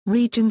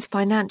Regions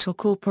Financial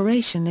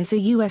Corporation is a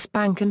U.S.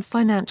 bank and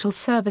financial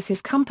services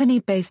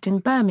company based in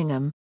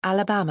Birmingham,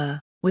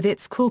 Alabama, with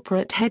its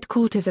corporate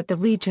headquarters at the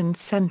Regions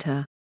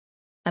Center.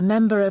 A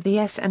member of the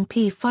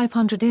S&P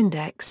 500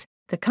 Index,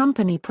 the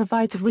company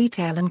provides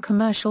retail and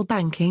commercial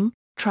banking,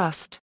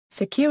 trust,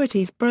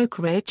 securities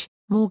brokerage,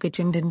 mortgage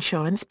and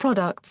insurance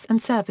products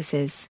and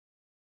services.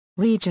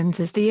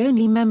 Regions is the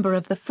only member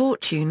of the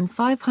Fortune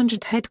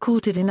 500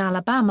 headquartered in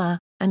Alabama,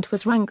 and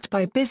was ranked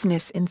by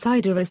Business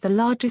Insider as the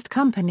largest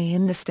company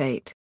in the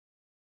state.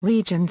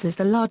 Regions is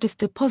the largest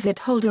deposit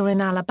holder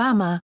in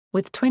Alabama,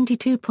 with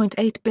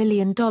 $22.8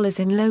 billion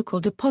in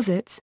local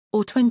deposits,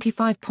 or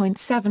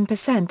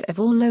 25.7% of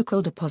all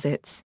local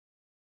deposits.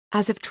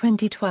 As of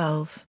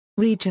 2012,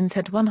 Regions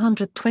had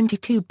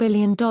 $122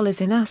 billion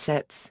in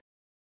assets.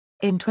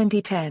 In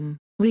 2010,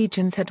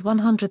 Regions had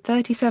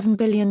 $137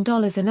 billion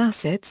in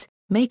assets,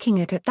 making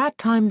it at that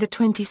time the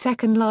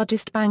 22nd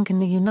largest bank in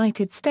the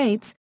United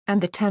States, and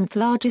the 10th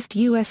largest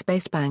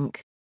U.S.-based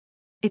bank.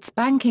 Its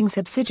banking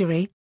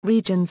subsidiary,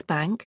 Regions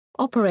Bank,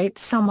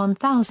 operates some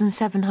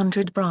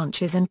 1,700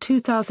 branches and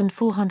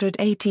 2,400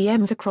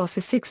 ATMs across a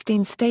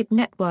 16-state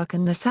network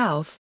in the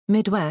South,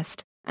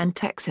 Midwest, and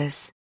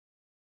Texas.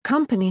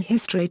 Company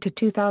history to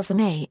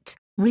 2008.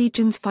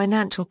 Regions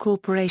Financial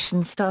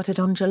Corporation started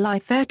on July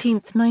 13,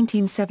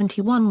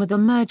 1971 with a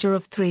merger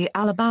of three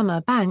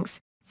Alabama banks,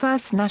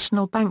 First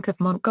National Bank of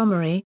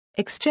Montgomery,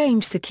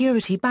 Exchange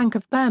Security Bank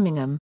of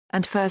Birmingham,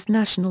 and First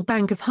National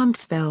Bank of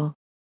Huntsville.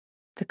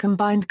 The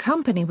combined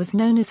company was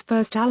known as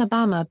First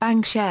Alabama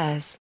Bank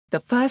Shares, the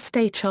first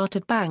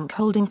state-chartered bank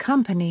holding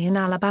company in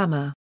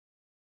Alabama.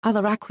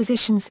 Other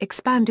acquisitions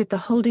expanded the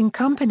holding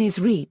company's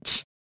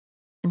reach.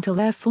 Until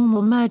their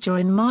formal merger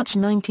in March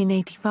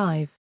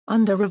 1985,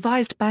 under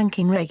revised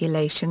banking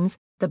regulations,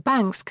 the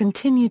banks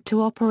continued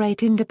to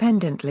operate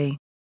independently.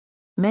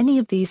 Many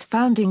of these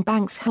founding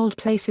banks hold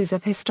places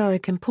of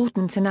historic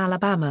importance in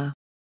Alabama.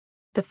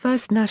 The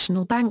First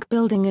National Bank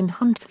building in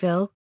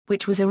Huntsville,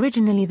 which was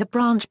originally the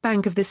branch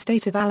bank of the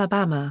state of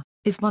Alabama,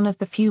 is one of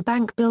the few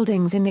bank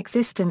buildings in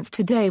existence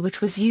today which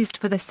was used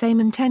for the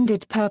same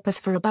intended purpose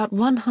for about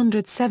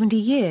 170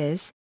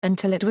 years,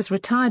 until it was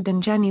retired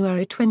in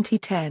January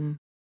 2010.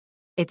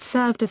 It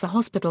served as a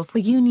hospital for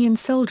Union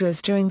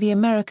soldiers during the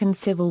American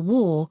Civil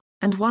War,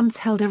 and once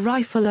held a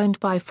rifle owned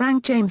by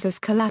Frank James as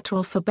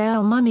collateral for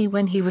bail money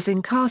when he was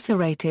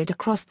incarcerated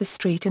across the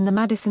street in the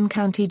Madison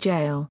County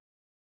Jail.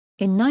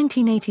 In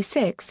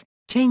 1986,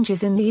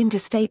 changes in the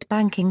Interstate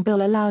Banking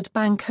Bill allowed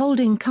bank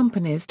holding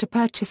companies to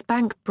purchase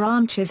bank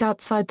branches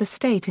outside the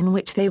state in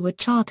which they were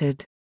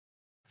chartered.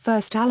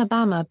 First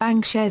Alabama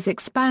Bank Shares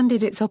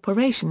expanded its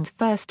operations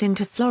first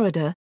into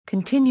Florida,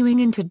 continuing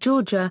into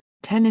Georgia,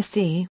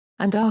 Tennessee,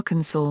 and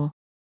Arkansas.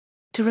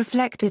 To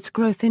reflect its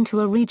growth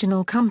into a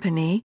regional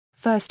company,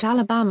 First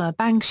Alabama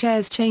Bank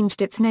Shares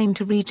changed its name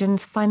to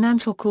Regions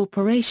Financial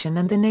Corporation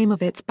and the name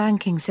of its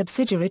banking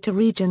subsidiary to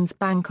Regions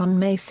Bank on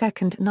May 2,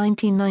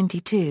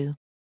 1992.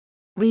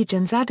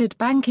 Regions added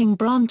banking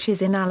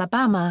branches in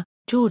Alabama,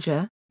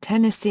 Georgia,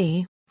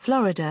 Tennessee,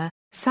 Florida,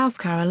 South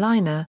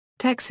Carolina,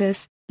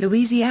 Texas,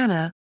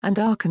 Louisiana, and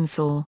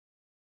Arkansas.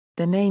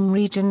 The name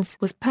Regions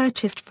was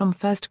purchased from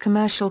First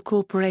Commercial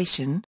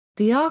Corporation,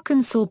 the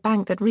Arkansas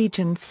bank that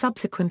Regions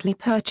subsequently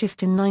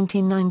purchased in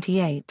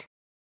 1998.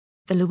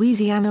 The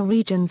Louisiana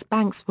Regions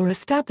banks were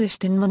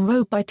established in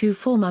Monroe by two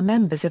former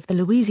members of the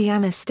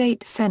Louisiana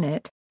State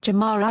Senate,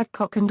 Jamar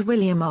Adcock and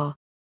William R.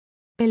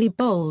 Billy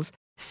Bowles,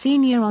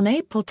 Sr. On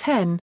April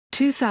 10,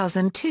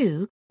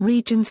 2002,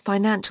 Regions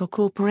Financial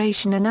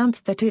Corporation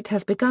announced that it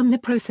has begun the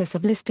process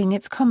of listing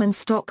its common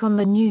stock on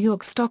the New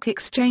York Stock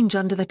Exchange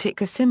under the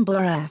ticker symbol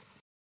RF.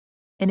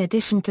 In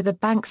addition to the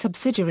bank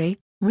subsidiary,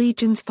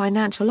 Regions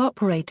Financial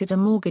operated a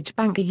mortgage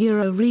bank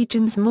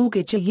Regions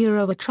Mortgage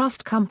a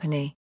trust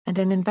company, and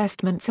an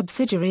investment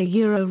subsidiary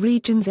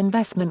Regions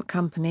Investment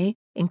Company,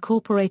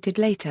 incorporated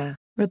later.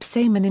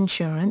 Rebsamen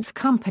Insurance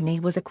Company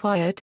was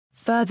acquired,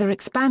 further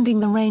expanding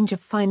the range of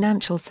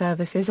financial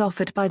services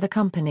offered by the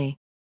company.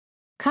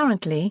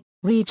 Currently,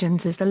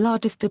 Regions is the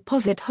largest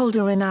deposit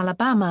holder in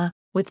Alabama,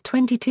 with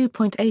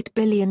 $22.8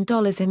 billion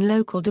in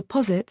local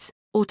deposits,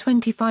 or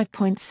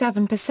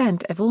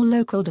 25.7% of all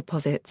local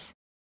deposits.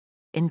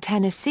 In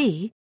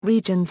Tennessee,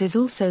 Regions is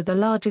also the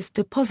largest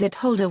deposit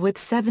holder with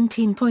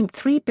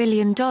 $17.3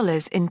 billion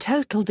in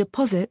total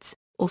deposits,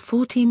 or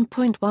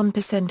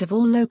 14.1% of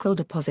all local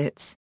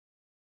deposits.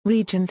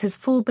 Regions has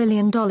 $4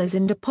 billion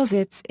in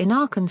deposits in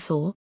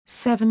Arkansas,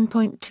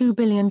 $7.2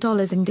 billion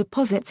in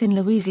deposits in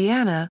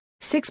Louisiana,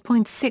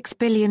 $6.6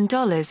 billion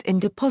in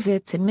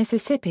deposits in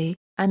Mississippi,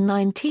 and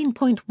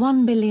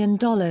 $19.1 billion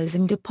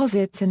in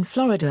deposits in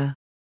Florida.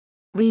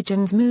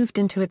 Regions moved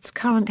into its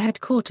current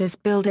headquarters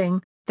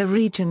building, the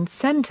Regions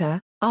Center,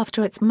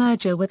 after its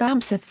merger with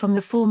AMSA from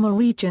the former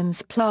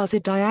Regions Plaza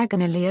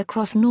diagonally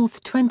across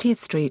North 20th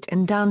Street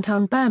in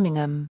downtown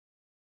Birmingham.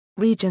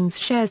 Regions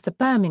shares the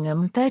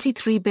Birmingham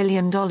 $33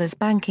 billion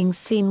banking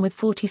scene with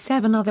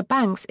 47 other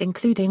banks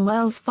including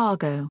Wells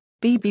Fargo,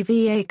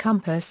 BBVA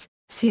Compass,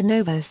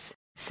 Synovus,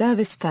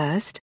 Service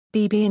First,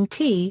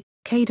 BB&T,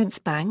 Cadence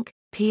Bank,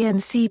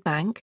 PNC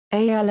Bank,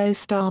 ALO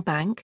Star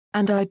Bank,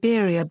 and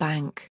Iberia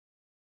Bank.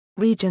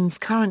 Regions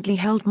currently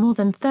held more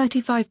than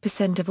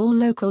 35% of all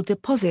local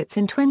deposits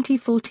in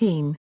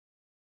 2014.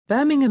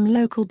 Birmingham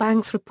local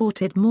banks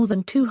reported more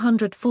than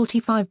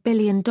 $245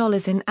 billion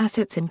in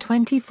assets in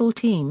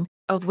 2014,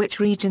 of which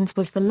Regions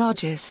was the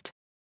largest.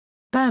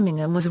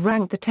 Birmingham was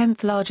ranked the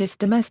 10th largest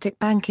domestic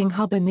banking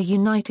hub in the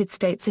United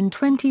States in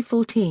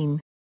 2014.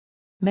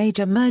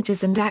 Major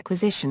mergers and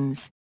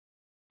acquisitions.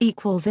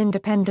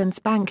 Independence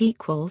Bank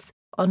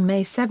On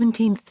May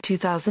 17,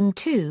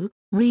 2002,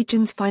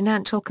 Regions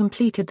Financial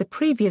completed the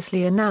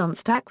previously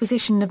announced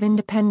acquisition of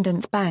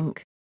Independence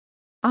Bank.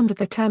 Under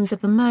the terms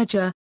of the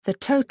merger, the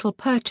total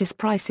purchase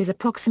price is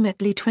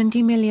approximately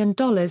 $20 million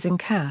in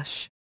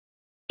cash.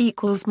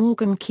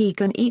 Morgan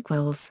Keegan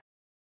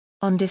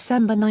On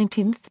December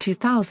 19,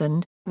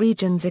 2000,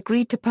 Regions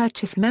agreed to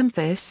purchase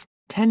Memphis,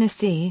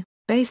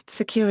 Tennessee-based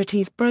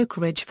securities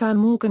brokerage firm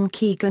Morgan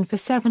Keegan for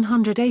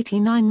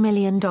 $789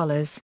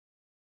 million.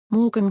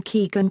 Morgan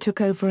Keegan took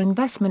over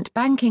investment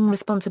banking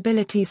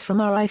responsibilities from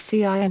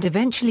RICI and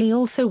eventually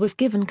also was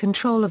given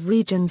control of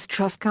Regions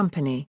Trust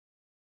Company.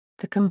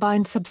 The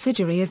combined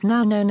subsidiary is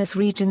now known as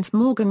Regions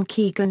Morgan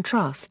Keegan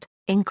Trust,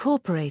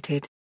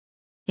 Incorporated.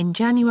 In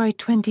January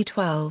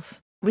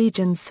 2012,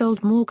 Regions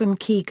sold Morgan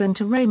Keegan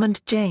to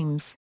Raymond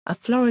James, a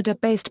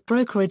Florida-based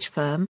brokerage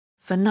firm,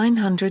 for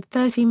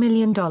 $930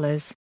 million.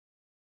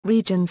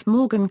 Regions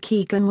Morgan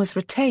Keegan was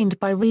retained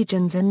by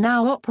Regions and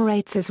now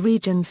operates as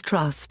Regions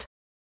Trust.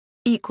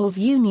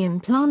 Union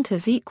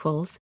Planters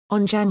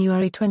On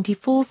January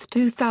 24,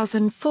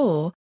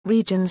 2004,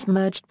 Regions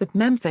merged with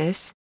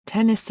Memphis,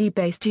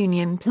 Tennessee-based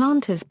Union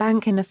Planters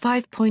Bank in a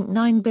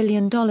 $5.9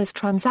 billion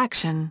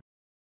transaction.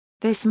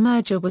 This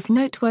merger was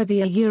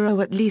noteworthy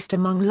at least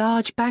among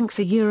large banks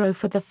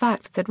for the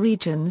fact that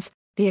Regions,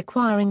 the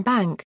acquiring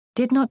bank,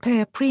 did not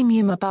pay a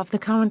premium above the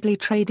currently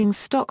trading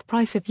stock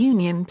price of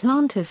Union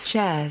Planters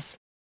shares.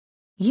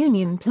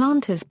 Union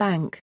Planters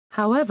Bank,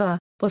 however,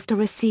 was to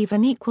receive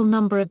an equal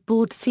number of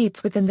board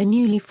seats within the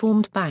newly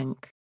formed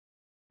bank.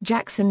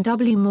 Jackson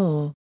W.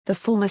 Moore, the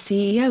former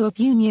CEO of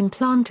Union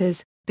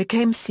Planters,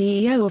 became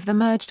CEO of the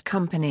merged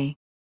company.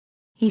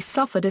 He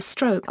suffered a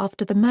stroke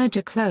after the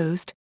merger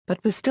closed,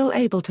 but was still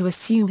able to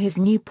assume his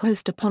new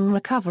post upon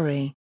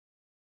recovery.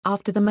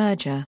 After the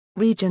merger,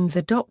 Regions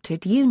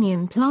adopted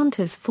Union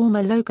Planters'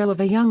 former logo of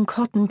a young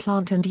cotton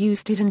plant and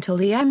used it until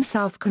the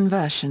M-South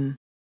conversion.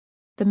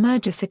 The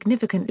merger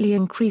significantly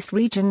increased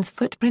Regions'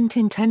 footprint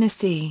in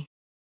Tennessee.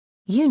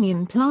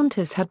 Union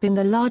Planters had been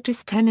the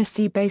largest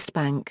Tennessee-based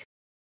bank.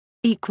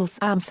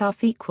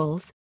 M-South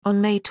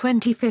On May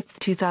 25,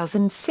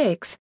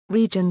 2006,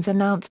 Regions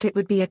announced it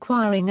would be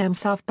acquiring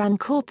M-South Bank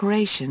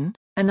Corporation,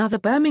 another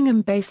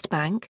Birmingham-based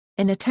bank,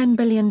 in a $10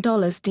 billion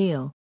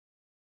deal.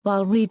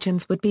 While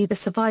Regions would be the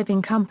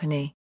surviving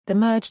company, the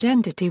merged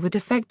entity would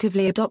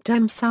effectively adopt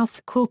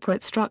M-South's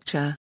corporate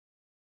structure.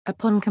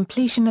 Upon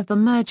completion of the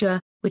merger,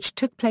 which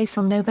took place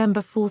on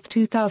November 4,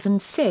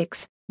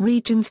 2006,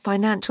 Regions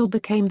Financial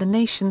became the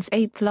nation's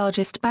 8th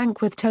largest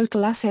bank with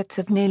total assets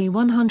of nearly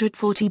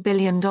 $140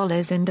 billion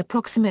and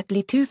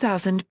approximately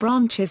 2,000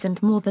 branches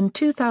and more than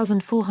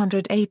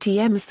 2,400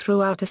 ATMs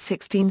throughout a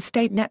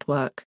 16-state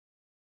network.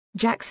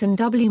 Jackson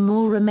W.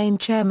 Moore remained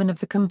chairman of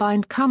the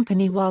combined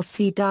company while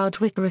C. Dowd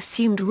Ritter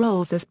assumed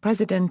roles as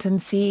president and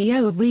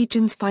CEO of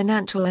Regions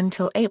Financial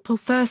until April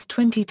 1,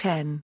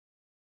 2010.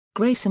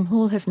 Grayson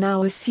Hall has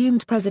now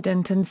assumed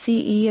president and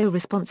CEO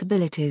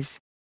responsibilities.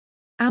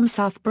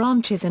 M-South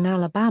branches in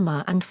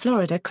Alabama and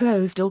Florida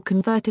closed or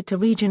converted to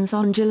Regions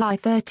on July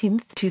 13,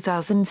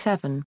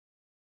 2007.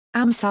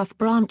 M-South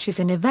branches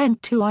in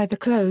Event 2 either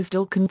closed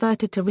or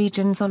converted to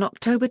Regions on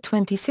October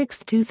 26,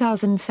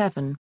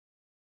 2007.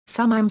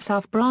 Some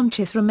M-South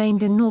branches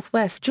remained in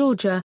Northwest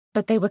Georgia,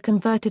 but they were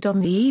converted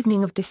on the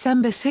evening of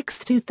December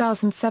 6,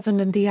 2007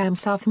 and the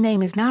M-South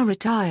name is now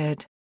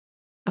retired.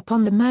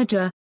 Upon the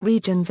merger,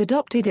 Regions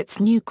adopted its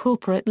new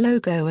corporate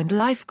logo and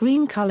life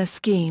green color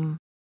scheme.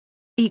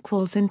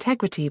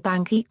 Integrity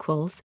Bank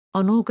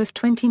On August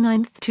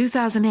 29,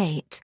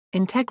 2008,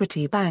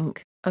 Integrity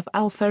Bank, of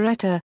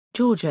Alpharetta,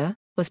 Georgia,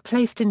 was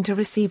placed into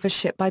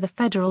receivership by the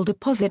Federal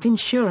Deposit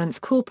Insurance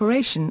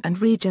Corporation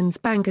and Regions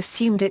Bank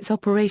assumed its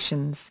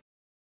operations.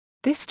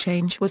 This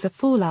change was a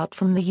fallout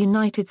from the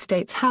United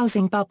States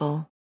housing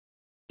bubble.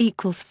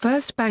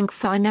 First Bank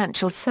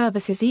Financial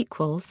Services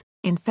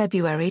In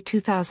February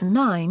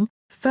 2009,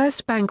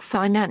 First Bank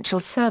Financial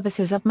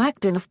Services of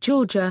Macdonough,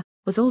 Georgia,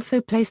 was also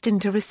placed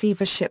into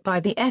receivership by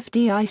the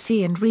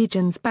FDIC and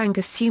Regions Bank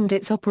assumed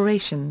its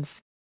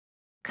operations.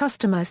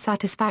 Customer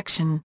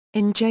satisfaction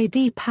In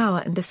J.D.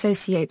 Power &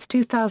 Associates'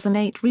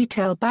 2008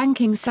 Retail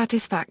Banking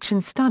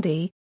Satisfaction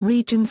Study,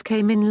 Regions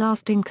came in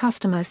last in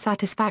customer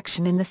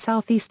satisfaction in the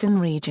Southeastern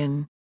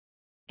region.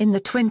 In the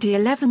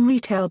 2011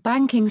 Retail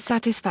Banking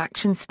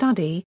Satisfaction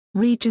Study,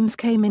 Regions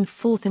came in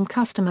fourth in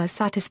customer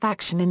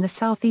satisfaction in the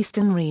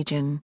Southeastern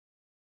region.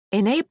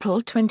 In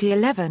April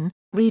 2011,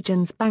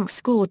 Regions Bank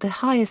scored the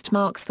highest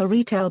marks for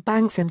retail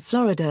banks in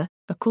Florida,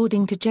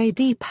 according to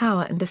J.D.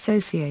 Power &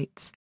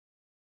 Associates.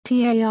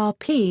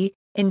 TARP.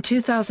 In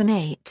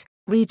 2008,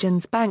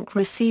 Regions Bank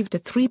received a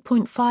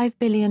 $3.5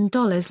 billion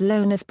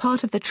loan as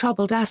part of the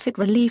Troubled Asset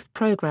Relief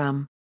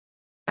Program.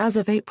 As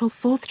of April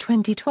 4,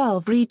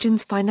 2012,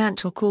 Regions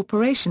Financial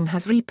Corporation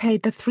has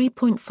repaid the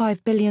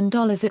 $3.5 billion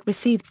it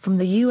received from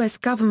the U.S.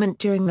 government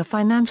during the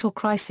financial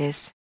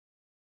crisis.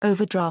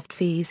 Overdraft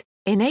fees.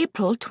 In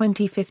April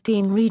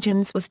 2015,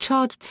 Regions was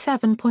charged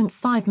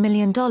 $7.5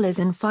 million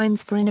in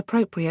fines for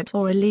inappropriate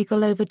or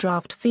illegal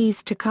overdraft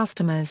fees to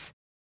customers.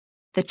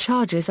 The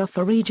charges are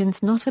for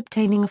Regions not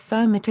obtaining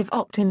affirmative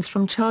opt-ins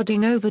from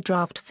charging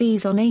overdraft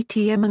fees on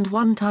ATM and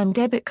one-time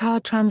debit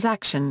card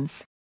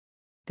transactions.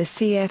 The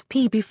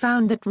CFPB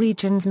found that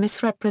Regions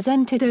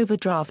misrepresented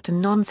overdraft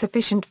and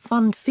non-sufficient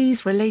fund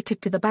fees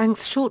related to the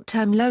bank's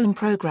short-term loan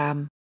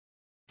program.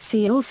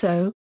 See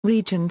also,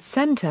 Regions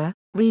Center,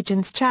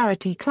 Regions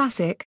Charity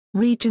Classic,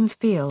 Regions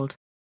Field.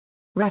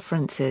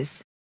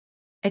 References.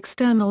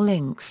 External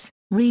links: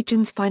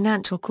 Regions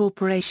Financial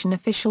Corporation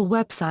official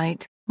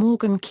website,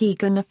 Morgan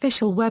Keegan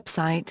official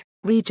website,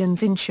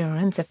 Regions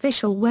Insurance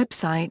official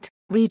website,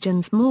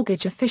 Regions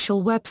Mortgage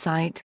official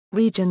website,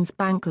 Regions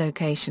Bank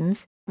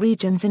locations,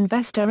 Regions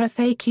Investor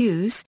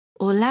FAQs,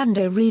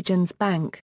 Orlando Regions Bank.